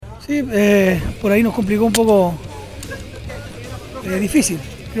Sí, por ahí nos complicó un poco difícil.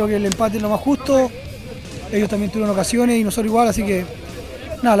 Creo que el empate es lo más justo. Ellos también tuvieron ocasiones y nosotros igual, así que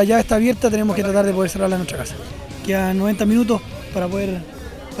nada, la llave está abierta, tenemos que tratar de poder cerrarla en nuestra casa. Quedan 90 minutos para poder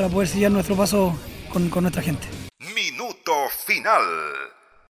sellar nuestro paso con nuestra gente. Minuto final.